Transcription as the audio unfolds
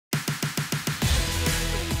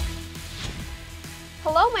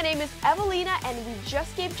Hello, my name is Evelina and we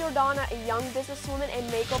just gave Jordana, a young businesswoman, a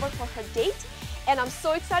makeover for her date, and I'm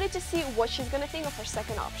so excited to see what she's gonna think of her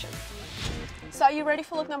second option. So are you ready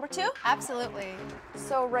for look number 2? Absolutely.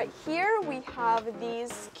 So right here we have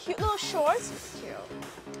these cute little shorts.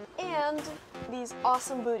 Cute. And these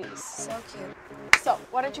awesome booties. So cute. So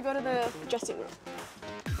why don't you go to the dressing room?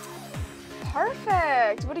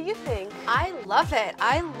 Perfect. What do you think? I love it.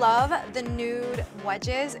 I love the nude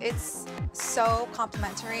wedges. It's so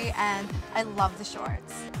complimentary and I love the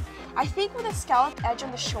shorts. I think with the scalloped edge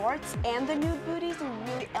on the shorts and the nude booties, it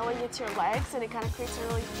really elevates your legs and it kind of creates a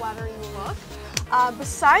really flattering look.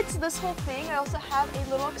 Besides this whole thing, I also have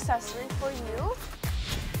a little accessory for you.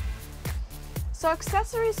 So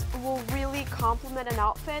accessories will really complement an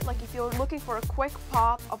outfit. Like if you're looking for a quick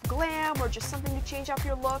pop of glam or just something to change up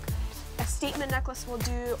your look, a statement necklace will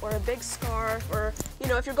do, or a big scarf, or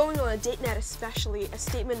if you're going on a date night especially, a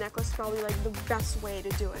statement necklace is probably like the best way to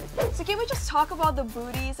do it. So can we just talk about the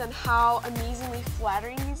booties and how amazingly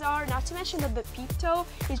flattering these are? Not to mention that the Peep-toe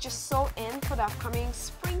is just so in for the upcoming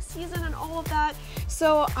spring season and all of that.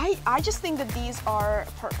 So I just think that these are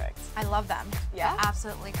perfect. I love them. Yeah? They're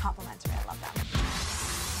absolutely complimentary. I love them.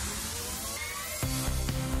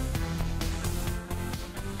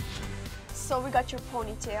 So we got your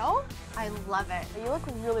ponytail. I love it. You look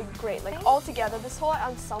really great. Like all together, this whole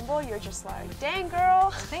ensemble, you're just like, dang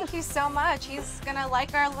girl. Thank you so much. He's gonna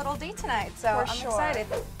like our little date tonight, so I'm excited.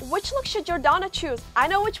 Which look should Jordana choose? I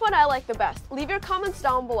know which one I like the best. Leave your comments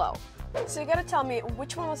down below. So you gotta tell me,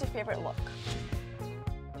 which one was your favorite look?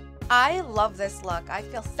 I love this look. I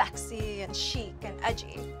feel sexy and chic and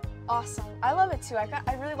edgy. Awesome. I love it too.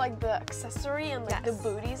 I really like the accessory and like the Yes.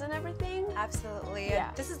 booties and everything. Absolutely. Yeah.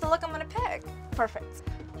 And this is the look I'm gonna pick. Perfect.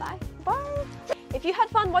 Bye. Bye. If you had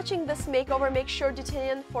fun watching this makeover, make sure to tune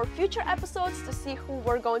in for future episodes to see who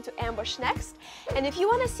we're going to ambush next. And if you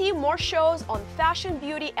want to see more shows on fashion,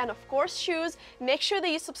 beauty, and of course shoes, make sure that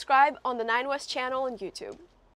you subscribe on the 9 West channel on YouTube.